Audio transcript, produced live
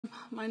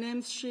My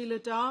name's Sheila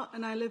Dar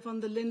and I live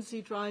on the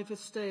Lindsay Drive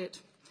estate.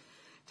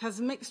 It has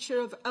a mixture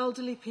of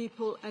elderly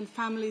people and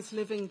families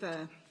living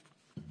there.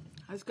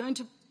 I was going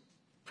to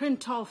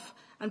print off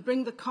and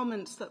bring the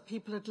comments that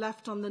people had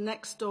left on the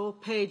Nextdoor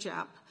page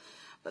app,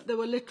 but there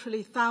were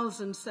literally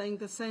thousands saying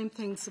the same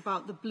things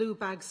about the blue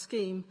bag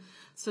scheme,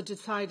 so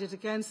decided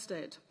against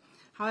it.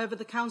 However,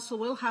 the council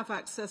will have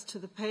access to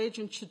the page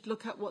and should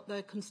look at what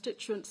their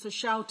constituents are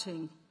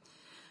shouting.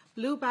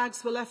 Blue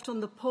bags were left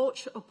on the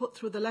porch or put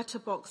through the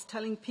letterbox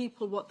telling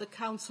people what the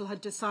council had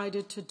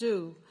decided to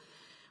do.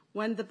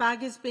 When the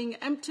bag is being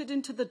emptied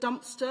into the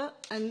dumpster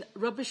and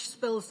rubbish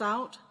spills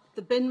out,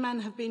 the bin men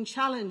have been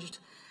challenged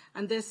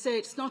and they say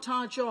it's not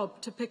our job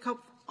to pick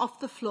up off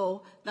the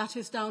floor, that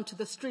is down to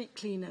the street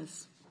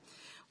cleaners.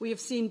 We have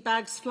seen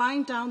bags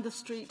flying down the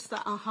streets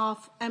that are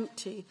half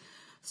empty.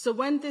 So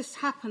when this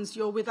happens,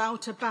 you're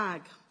without a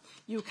bag.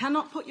 You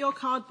cannot put your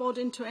cardboard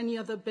into any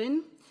other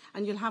bin,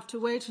 and you'll have to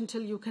wait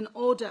until you can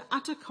order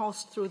at a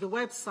cost through the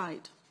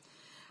website.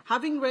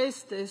 Having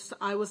raised this,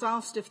 I was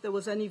asked if there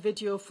was any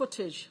video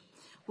footage.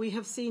 We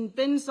have seen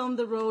bins on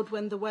the road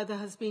when the weather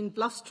has been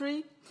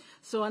blustery,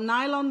 so a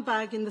nylon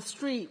bag in the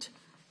street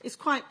is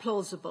quite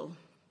plausible.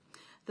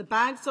 The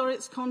bags or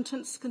its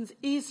contents can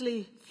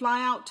easily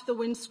fly out to the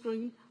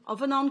windscreen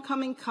of an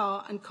oncoming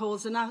car and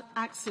cause an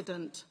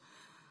accident.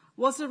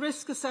 Was a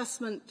risk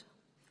assessment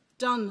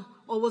done,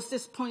 or was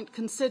this point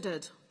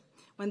considered?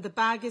 When the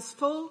bag is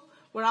full,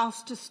 we're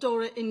asked to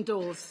store it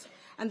indoors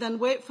and then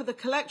wait for the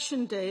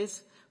collection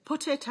days,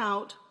 put it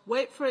out,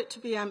 wait for it to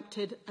be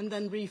emptied and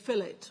then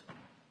refill it.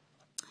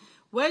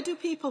 Where do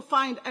people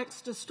find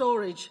extra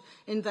storage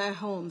in their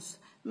homes?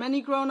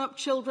 Many grown-up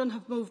children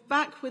have moved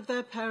back with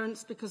their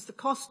parents because the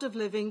cost of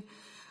living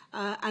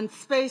and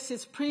space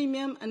is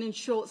premium and in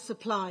short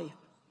supply.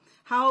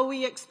 How are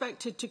we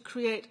expected to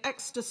create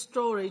extra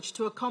storage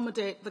to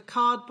accommodate the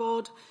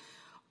cardboard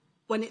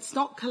when it's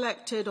not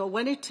collected, or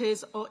when it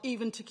is, or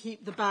even to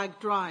keep the bag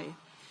dry?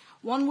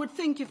 One would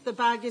think if the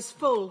bag is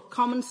full,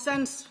 common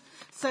sense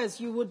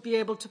says you would be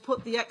able to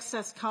put the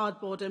excess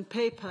cardboard and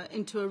paper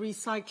into a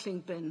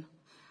recycling bin.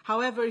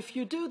 However, if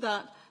you do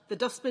that, the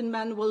dustbin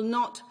men will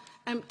not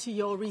empty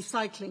your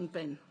recycling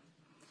bin.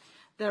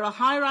 There are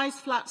high-rise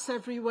flats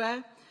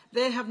everywhere.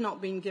 They have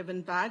not been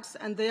given bags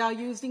and they are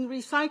using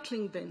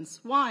recycling bins.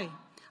 Why?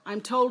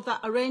 I'm told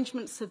that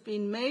arrangements have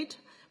been made,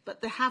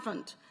 but they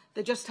haven't.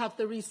 They just have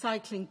the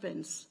recycling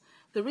bins.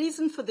 The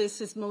reason for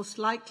this is most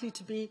likely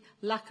to be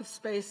lack of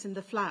space in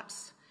the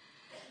flats.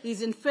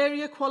 These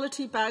inferior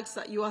quality bags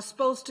that you are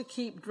supposed to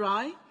keep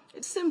dry,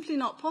 it's simply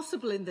not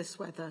possible in this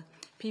weather.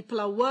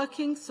 People are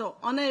working, so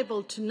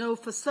unable to know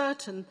for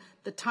certain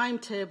the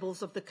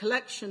timetables of the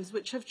collections,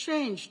 which have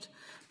changed.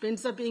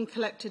 Bins are being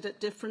collected at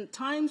different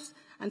times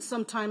and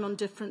sometime on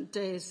different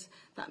days.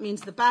 That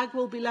means the bag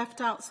will be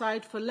left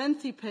outside for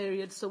lengthy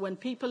periods, so when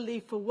people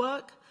leave for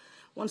work,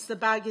 once the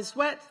bag is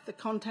wet, the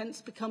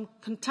contents become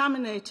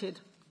contaminated,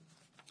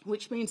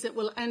 which means it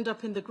will end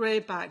up in the grey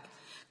bag.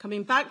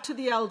 Coming back to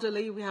the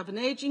elderly, we have an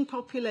ageing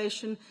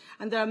population,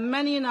 and there are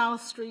many in our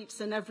streets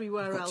and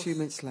everywhere else. 2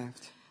 minutes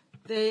left.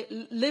 They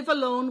live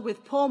alone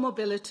with poor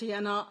mobility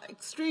and are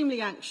extremely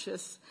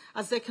anxious,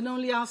 as they can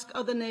only ask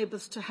other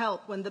neighbours to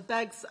help when the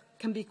bags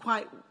can be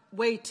quite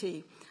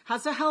weighty.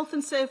 Has a health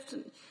and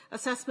safety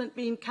assessment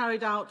been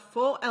carried out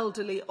for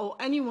elderly or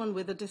anyone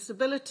with a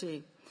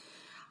disability?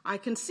 I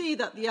can see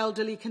that the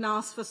elderly can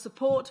ask for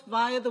support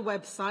via the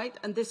website,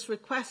 and this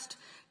request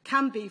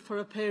can be for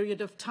a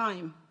period of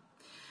time.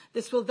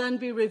 This will then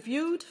be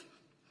reviewed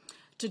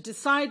to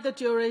decide the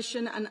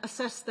duration and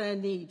assess their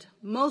need.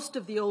 Most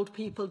of the old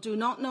people do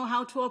not know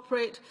how to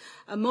operate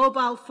a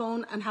mobile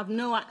phone and have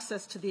no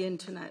access to the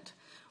internet.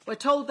 We're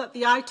told that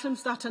the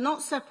items that are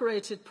not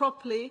separated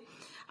properly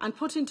and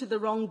put into the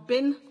wrong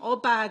bin or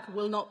bag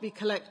will not be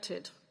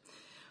collected.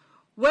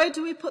 Where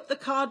do we put the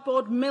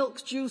cardboard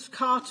milk juice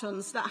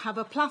cartons that have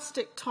a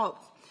plastic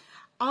top?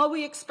 Are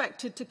we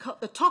expected to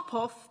cut the top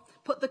off,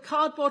 put the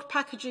cardboard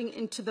packaging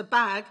into the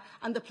bag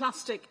and the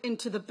plastic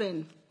into the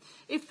bin?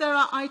 If there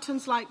are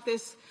items like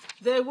this,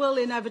 they will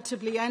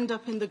inevitably end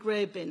up in the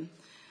grey bin,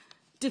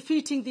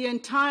 defeating the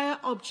entire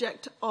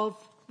object of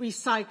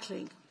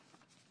recycling.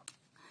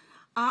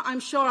 I'm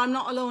sure I'm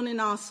not alone in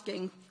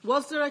asking,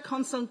 was there a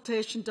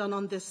consultation done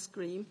on this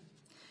scheme?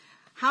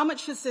 How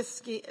much has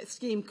this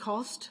scheme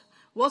cost?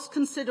 Was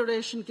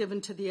consideration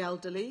given to the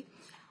elderly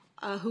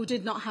who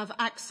did not have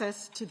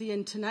access to the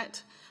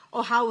internet?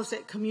 Or how was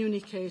it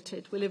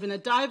communicated? We live in a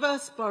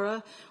diverse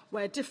borough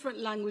where different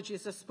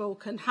languages are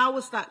spoken. How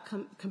was that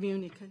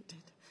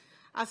communicated?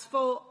 As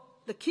for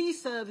the key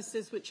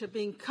services which are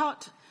being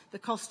cut, the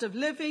cost of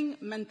living,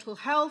 mental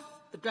health,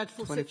 the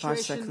dreadful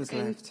situation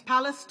in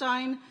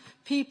Palestine,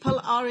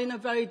 people are in a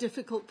very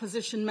difficult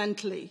position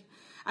mentally.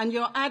 And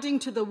you're adding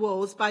to the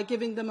woes by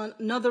giving them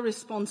another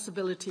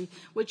responsibility,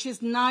 which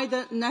is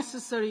neither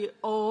necessary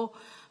or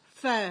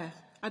fair.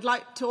 I'd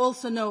like to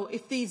also know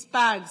if these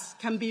bags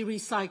can be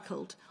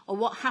recycled, or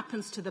what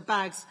happens to the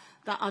bags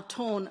that are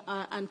torn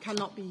and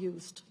cannot be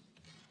used.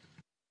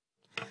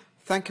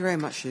 Thank you very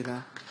much,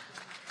 Sheila.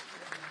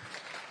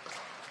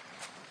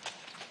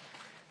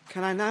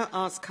 Can I now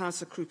ask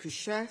Councillor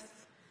Krupa-Sheff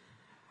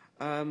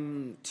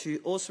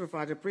to also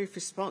provide a brief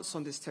response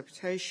on this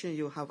deputation?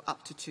 You'll have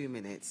up to 2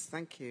 minutes.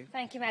 Thank you.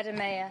 Thank you, Madam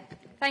Mayor.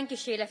 Thank you,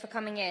 Sheila, for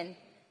coming in.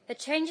 The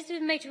changes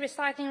we've made to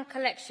recycling and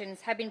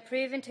collections have been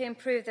proven to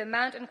improve the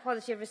amount and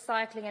quality of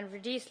recycling and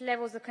reduce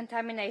levels of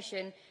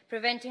contamination,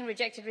 preventing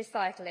rejected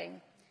recycling.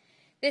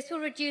 This will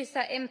reduce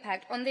our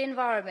impact on the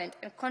environment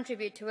and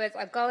contribute towards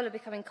our goal of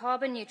becoming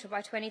carbon neutral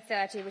by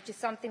 2030, which is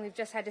something we've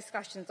just had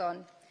discussions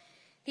on.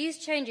 These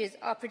changes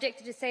are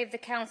predicted to save the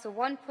Council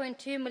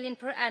 £1.2 million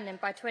per annum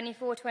by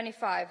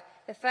 24-25,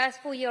 the first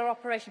full-year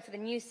operation for the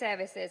new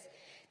services.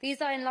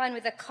 These are in line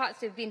with the cuts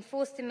we've been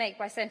forced to make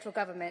by central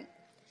government.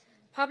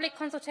 Public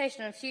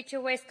consultation on future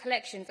waste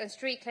collections and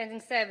street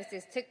cleansing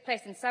services took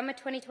place in summer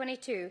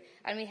 2022,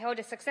 and we held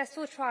a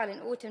successful trial in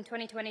autumn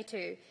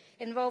 2022,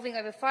 involving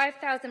over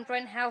 5,000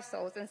 Brent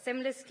households, and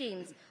similar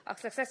schemes are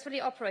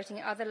successfully operating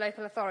in other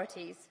local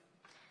authorities.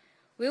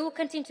 We will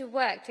continue to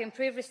work to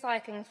improve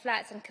recycling in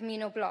flats and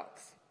communal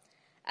blocks.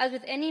 As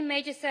with any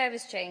major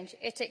service change,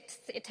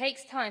 it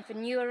takes time for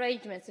new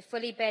arrangements to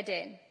fully bed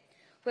in.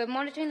 We're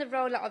monitoring the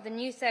rollout of the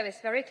new service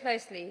very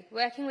closely,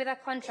 working with our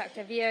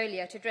contractor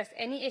Veolia to address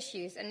any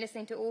issues and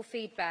listening to all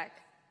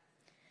feedback.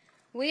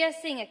 We are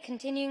seeing a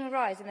continuing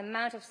rise in the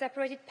amount of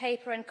separated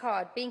paper and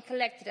card being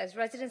collected as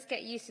residents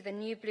get used to the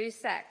new blue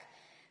sack,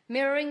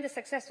 mirroring the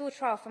successful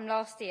trial from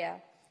last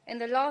year. In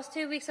the last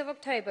 2 weeks of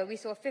October, we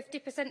saw a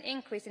 50%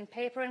 increase in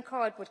paper and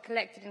cardboard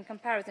collected in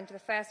comparison to the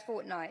first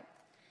fortnight.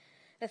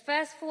 The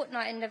first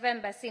fortnight in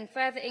November has seen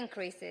further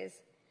increases.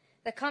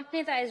 The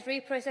company that is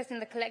reprocessing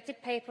the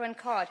collected paper and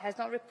card has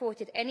not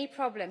reported any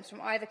problems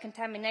from either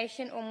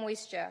contamination or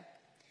moisture.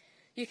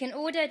 You can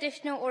order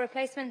additional or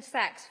replacement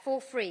sacks for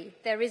free.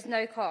 There is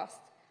no cost.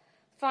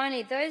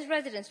 Finally, those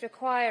residents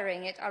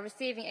requiring it are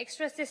receiving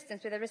extra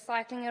assistance with the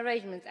recycling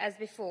arrangements as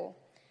before.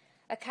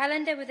 A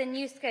calendar with a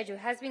new schedule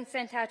has been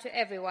sent out to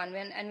everyone,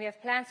 and we have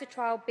plans to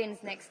trial bins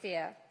next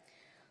year.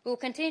 We will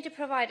continue to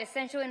provide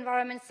essential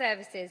environment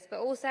services, but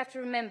also have to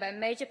remember a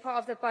major part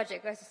of the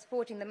budget goes to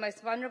supporting the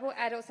most vulnerable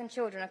adults and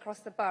children across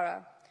the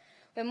borough.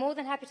 We're more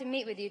than happy to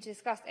meet with you to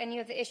discuss any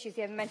of the issues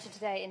you have mentioned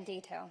today in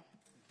detail.